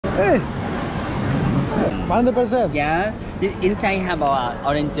Hey! 100%. Yeah. Inside have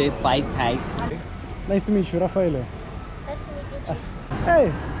orange juice 5 types. Nice to meet you, Raffaele. Nice to meet you too.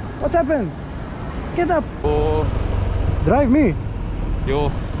 Hey! What happened? Get up! โอ้ Drive me! โย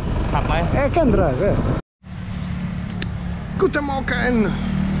ขับไหม I can drive, eh? Guten Morgen!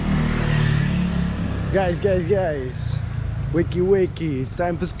 Guys, wakey wakey, it's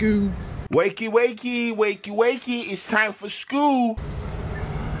time for school. Wakey, wakey, wakey, wakey, it's time for school.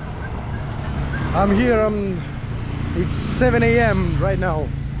 I'm here, it's 7 a.m. right now.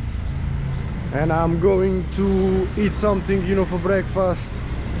 And I'm going to eat something, you know, for breakfast.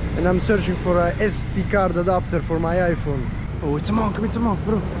 And I'm searching for a SD card adapter for my iPhone. Oh, it's a monk, bro. It's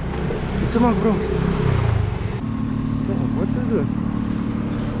a monk, bro. Oh, what is it?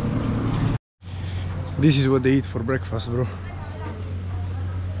 This is what they eat for breakfast, bro.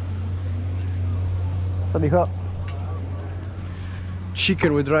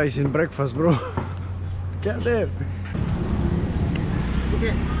 Chicken with rice in breakfast, bro. God damn.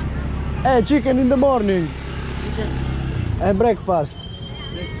 Chicken. Hey, chicken in the morning. Chicken. And breakfast.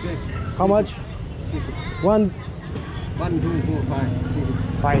 How much? 1, 1, 2, 4, 5, 6.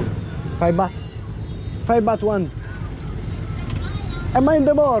 5. 5 baht. 5 baht 1. Am I in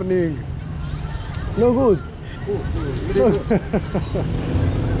the morning? No good.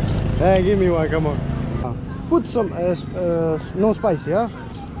 Hey, give me one, come on. Put some no spicy, huh?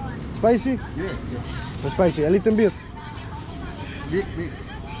 Spicy? Yes. No spicy, a little bit. Big.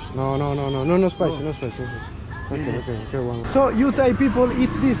 No spicy, no spicy. Okay, one. So you Thai people eat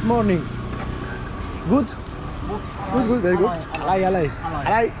this morning? Good? Good, very good. Alai.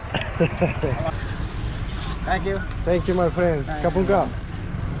 Thank you. Thank you, my friend. Kapunka.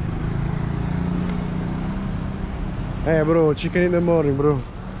 Hey, bro, chicken in the morning, bro.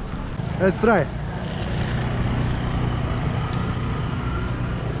 Let's try.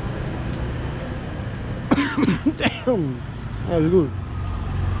 Damn, that was good.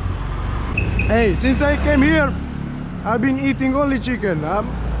 Hey, since I came here, I've been eating only chicken.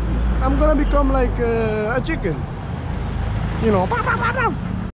 I'm gonna become like a chicken, you know.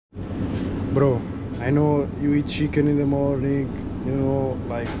 Bro, I know you eat chicken in the morning, you know,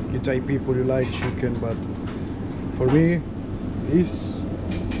 like you Thai people, you like chicken, but for me,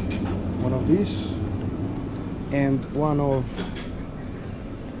 one of these, and one of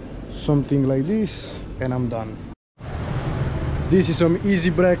something like this, and I'm done. This is some easy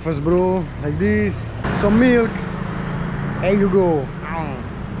breakfast, bro. Like this, some milk. There you go.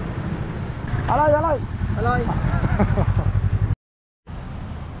 Alai.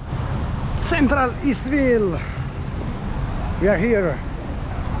 Central Eastville. We are here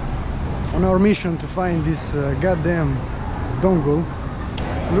on our mission to find this goddamn dongle.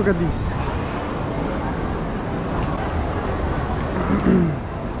 Look at this.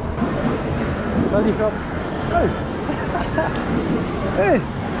 Hey. Hey.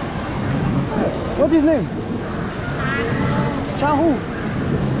 What is name? Chahu.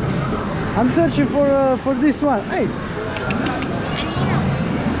 I'm searching for this one. Hey.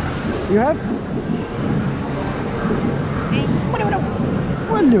 You have?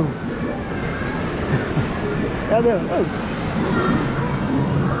 What new?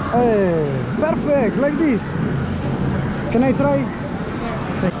 Hey, perfect, like this. Can I try?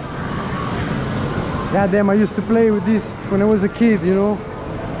 Yeah, damn, I used to play with this when I was a kid, you know.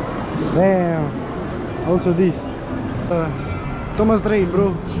 Damn. Also this. Thomas Drain,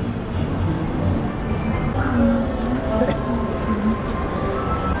 bro.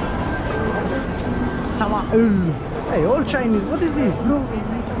 Hey, all Chinese. What is this, bro?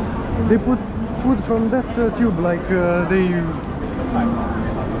 They put food from that tube, like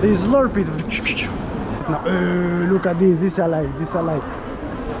they slurp it. No, look at this. This I like.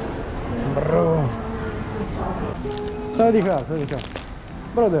 Bro. Sawadee.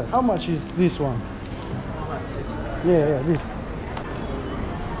 Brother, how much is this one? Yeah, this.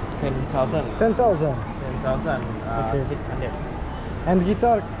 10,000 10,000. 10,000 Okay. 600 And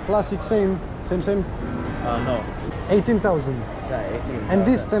guitar, classic, same. no 18,000. yeah 18,000 And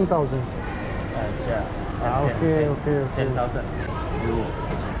this 10,000. yeah Okay. 10,000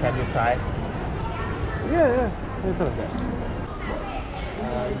 can you try Yeah. Later.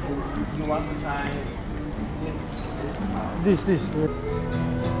 you want to try This.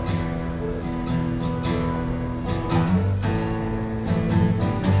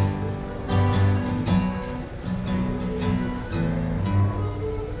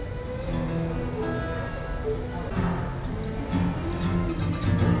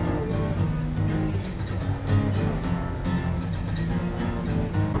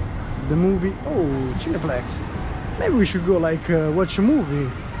 The movie. Oh, Cineplex. Maybe we should go like watch a movie.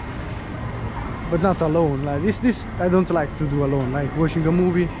 but not alone. Like this I don't like to do alone. Like watching a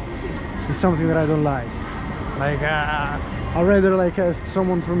movie is something that I don't like. Like I'd rather like ask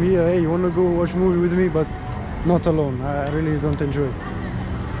someone from here, hey, you want to go watch a movie with me, but not alone. I really don't enjoy it.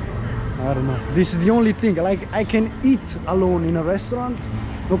 I don't know. This is the only thing. Like I can eat alone in a restaurant,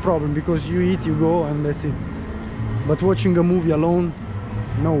 no problem, because you eat, you go, and that's it. But watching a movie alone,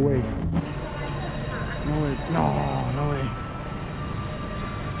 no way. No way. No way.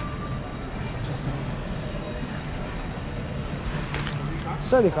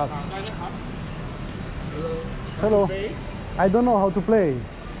 Sorry, Kap. Hello. I don't know how to play.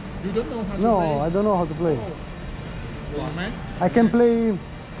 You don't know how to play? No, I don't know how to play. Man? I can play,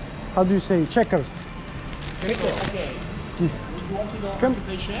 how do you say, checkers. Okay. Yes. You want to know Come. how to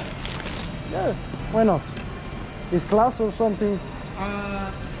play chess? Yeah, why not? Is class or something?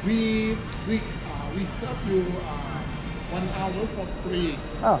 We serve you 1 hour for free.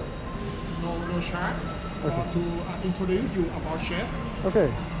 Ah, No charge. Okay. To introduce you about chess. okay.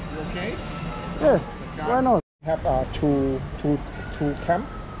 You okay? Yeah, why not? Have two camp,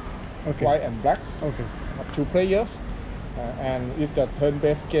 Okay. white and black. Okay. Have 2 players, and it's a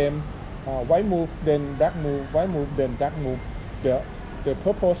turn-based game. White move, then black move. White move, then black move. The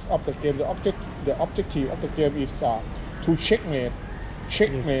purpose of the game, the objective of the game is to checkmate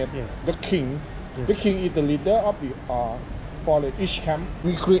Yes. the king. Yes. The king is the leader of the for each camp.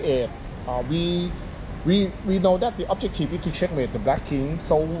 We create. We know that the objective is to checkmate the black king.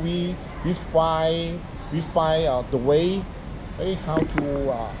 So we find the way how to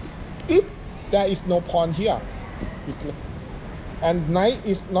if there is no pawn here, and knight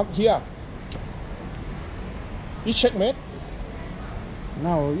is not here. We checkmate.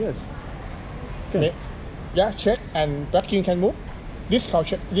 Now, yes. Okay. Yeah, check, and black king can move. This called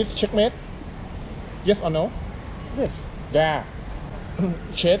check. This checkmate. Yes or no? Yes. Yeah.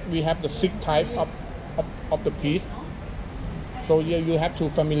 Chess, we have the 6 types of the piece. So yeah, you have to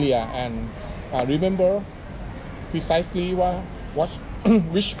familiar and remember precisely what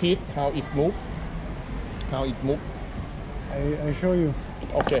which piece, how it move. I show you.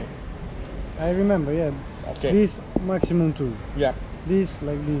 Okay. I remember, yeah. Okay. This maximum 2. Yep. This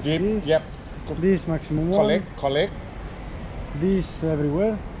like this. Yep. This. Yep. This maximum 1. Collect. This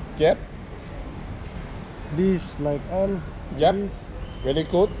everywhere. Yep. This like L. Yep. This. Very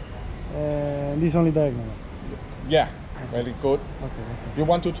good. And this only diagonal. Yeah. Very good. Okay. You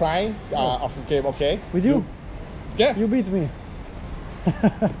want to try of the game? Okay. With you? Yeah. You beat me.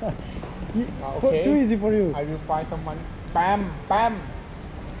 Okay. Too easy for you. I will find someone. Bam.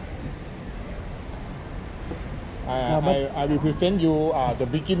 I will present you the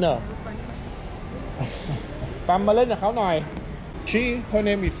beginner. ปั๊มมาเล่นกับเขาหน่อย her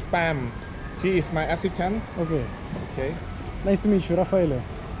name is Pam. He is my assistant. Okay. Okay. Nice to meet you, Raffaele.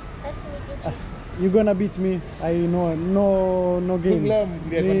 Nice to meet you too. You gonna beat me? I know no เพิ่ง game. เริ่ม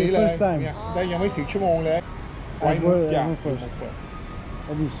เรียนวันนี้เลย First time. เนี่ยได้ยังไม่ถึงชั่วโมงเลย I go yeah. first.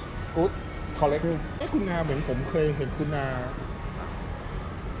 Like this. Good. Correct. Okay. คุณนาเหมือนผมเคยเห็นคุณนา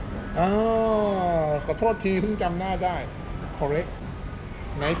อ๋อขอโทษทีเพิ่งจำหน้าได้ Correct.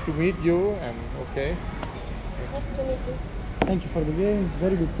 Nice to meet you and okay. Nice to meet you. Thank you for the game.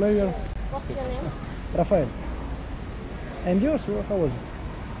 Very good player. What's your name? Rafael. And yours? How was it?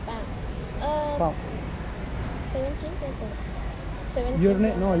 Pam. Pam. 17 people. 17. Your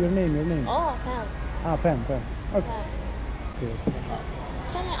name? No, your name. Oh, Pam. Ah, Pam. Okay. Pam. Okay.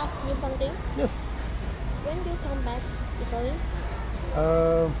 Can I ask you something? Yes. When do you come back Italy?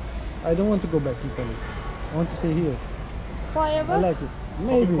 I don't want to go back to Italy. I want to stay here. Forever? I like it. เข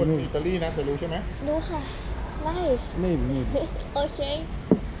าเป็น Maybe, คนอิ maybe. ตาลีนะเธอรู้ใช่ไหม No, ha. Nice. Maybe. Okay.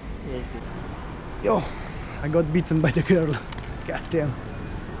 Yo, I got beaten by the girl. God damn.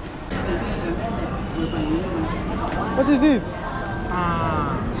 What is this?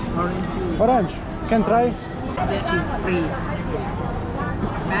 Orange Orange. Can try? free.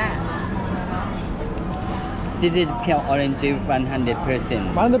 This is pure orange juice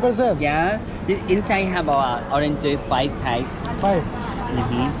 100%. 100%? Yeah, inside have orange juice 5 types. 5.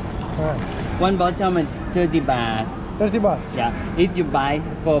 One bottle is 30 baht. 30 baht. Yeah, if you buy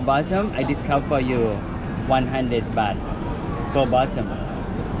 4 bottom, I discount for you 100 baht. 4 bottom.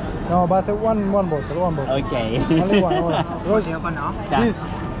 No, but one bottle. Okay. Only one. Because this,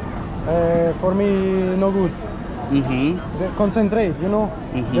 for me, no good. The concentrate, you know,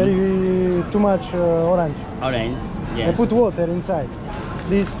 very too much orange. Orange, They yeah. put water inside.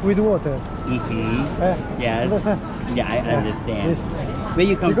 This with water. Yes. Understand? Yeah, I understand. This. Where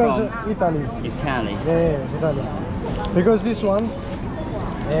you come Because from? Italy. Italy. Yeah, Italy. Because this one,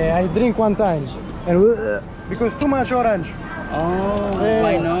 I drink one time, and because too much orange. Oh,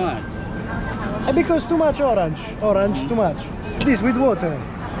 why not? I Because too much orange. Orange too much. This with water.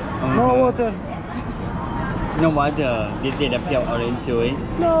 No water. No water. This is the pure orange juice.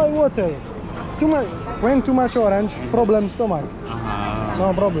 No water. Too much. When too much orange, problem stomach.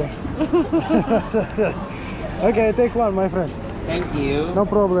 No problem. Okay, take one, my friend. Thank you. No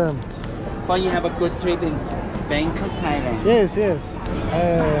problem. For you have a good trip in Bangkok, Thailand. Yes, yes.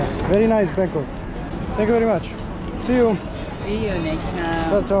 Very nice Bangkok. Thank you very much. See you. See you next time.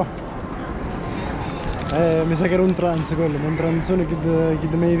 Ciao ciao. Mi sa che era un trans quello, ma un transone che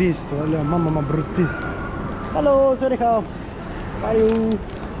mai visto. Allora, mamma ma bruttissimo. Hello, sorry cow. How are you?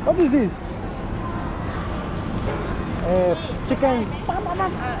 What is this? Chicken.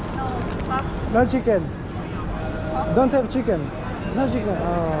 No chicken. Don't have chicken. No chicken.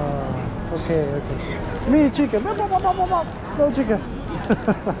 Oh, okay, okay. Me chicken. No chicken.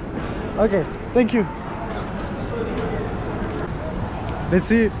 Okay, thank you. Let's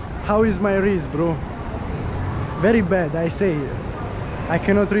see how is my wrist, bro. Very bad, I say. I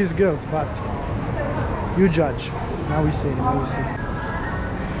cannot raise girls, but you judge. Now we see, now we see.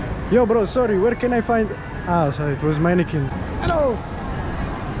 Yo, bro, sorry, where can I find... Ah, sorry, it was mannequins. Hello!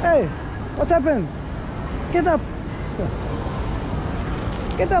 Hey, what happened? Get up!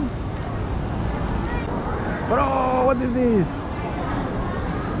 Get up! Bro, what is this?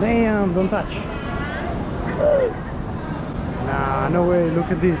 Damn, don't touch. Nah, no way,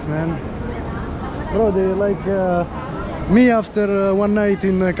 look at this, man. Bro, they're like me after one night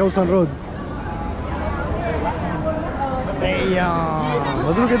in Khao Road. Damn,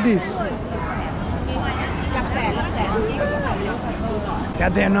 but look at this.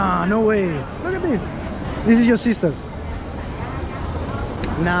 God damn, nah, no way. Look at this. This is your sister.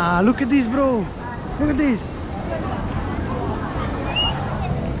 Nah, look at this, bro. Look at this.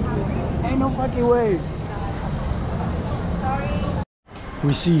 Ain't no fucking way.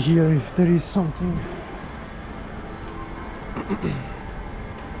 We see here if there is something.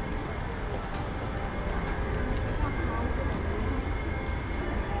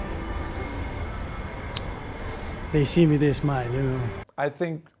 They see me, they smile, you know. I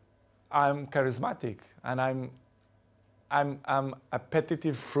think I'm charismatic and I'm a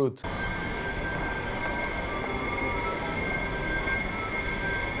appetitive fruit.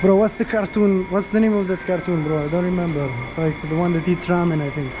 Bro, what's the cartoon? What's the name of that cartoon, bro? I don't remember. It's like the one that eats ramen,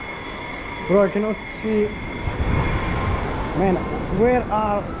 I think. Bro, I cannot see. Man,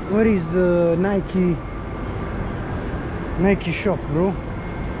 where is the Nike shop, bro?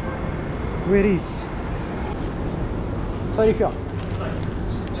 Where is? Sorry, here.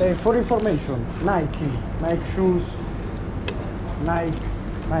 For information, Nike shoes, Nike.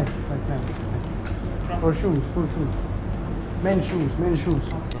 For shoes, full shoes. Men's shoes.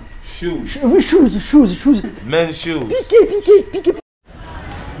 Shoes. Men's shoes. Pique.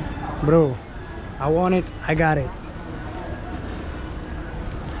 Bro, I want it, I got it.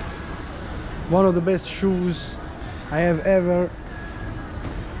 One of the best shoes I have ever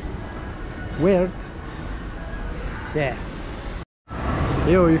weared. Yeah.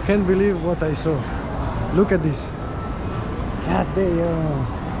 Yo, you can't believe what I saw. Look at this. God damn.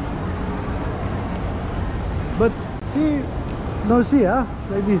 But he don't see, huh?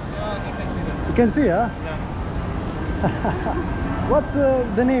 Like this. You can see, huh? What's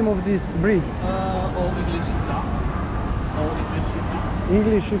the name of this breed? Old English Sheepdog. Old English Sheepdog.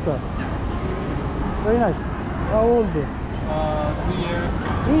 English Sheepdog. Very nice. How old? 3 years.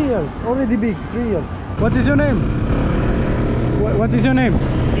 3 years. Already big. 3 years. What is your name? What is your name?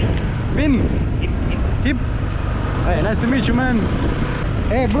 Bin. Hip. Hey, nice to meet you, man.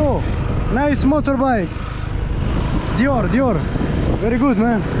 Hey, bro. Nice motorbike. Dior. Very good,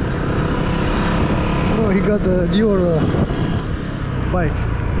 man. Bro, he got the Dior bike.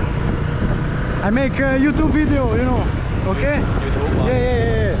 I make a YouTube video, you know. Okay? YouTube?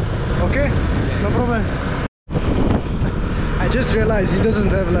 Yeah. Okay? No problem. I just realized he doesn't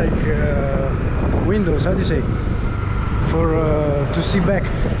have like windows, how do you say? For to see back.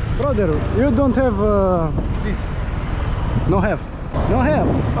 Brother, you don't have this. No have.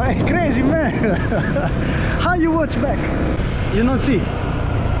 Hey, crazy man. How you watch back? You don't see?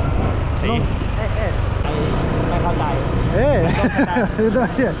 See? No? Hey. You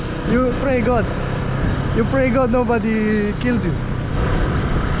don't, yeah. You pray God. You pray God nobody kills you.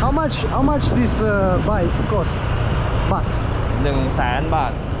 How much this bike cost? Baht? 100,000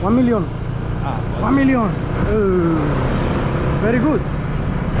 baht. 1 million. 1 million. Very good.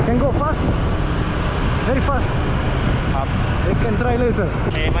 Can go fast. Very fast. I can try later.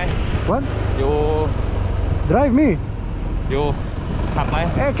 What? You Drive me. You ขับไหม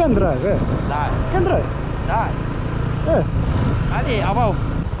I can drive. Yeah. ได้ Can drive. ได้ Yeah. อันนี้เอาเปล่า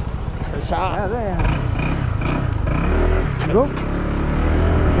shot. Yeah, there. Go.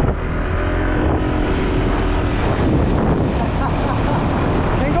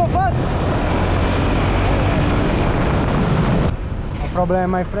 Can go fast. No problem,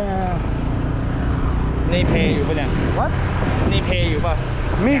 my friend. นี่เพย์อยู่ปะเนี่ย What? นี่เพย์อยู่ปะ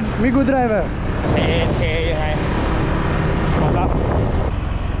Me good driver. เพย์ยังไงหมดแล้ว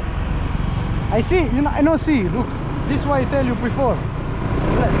I see. You know, I know. See. Look. This is why I tell you before.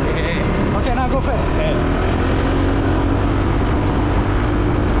 Okay, now go fast.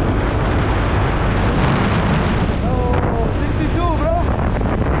 Oh, 62, bro.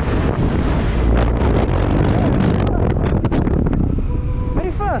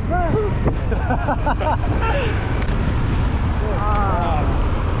 Very fast, man.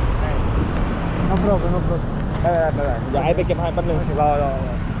 No problem, no problem. อย่าให้ไปเก็บให้แป๊บนึงรอ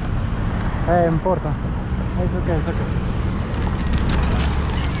Importa. It's okay, it's okay.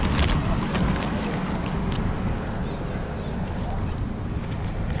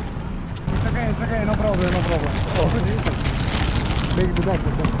 It's okay, no problem, no problem. Big back,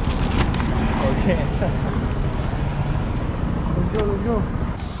 okay. Okay. Let's go.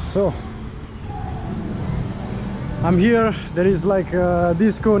 So, I'm here. There is like a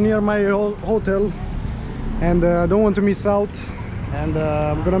disco near my hotel, and I don't want to miss out. And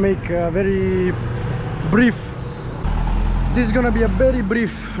I'm gonna make a very brief. This is gonna be a very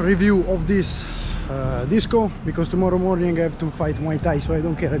brief review of this disco, because tomorrow morning I have to fight Muay Thai, so I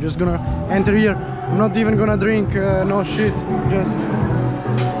don't care. I'm just gonna enter here. I'm not even gonna drink, no shit, just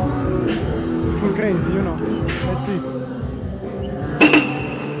full crazy, you know. Let's see.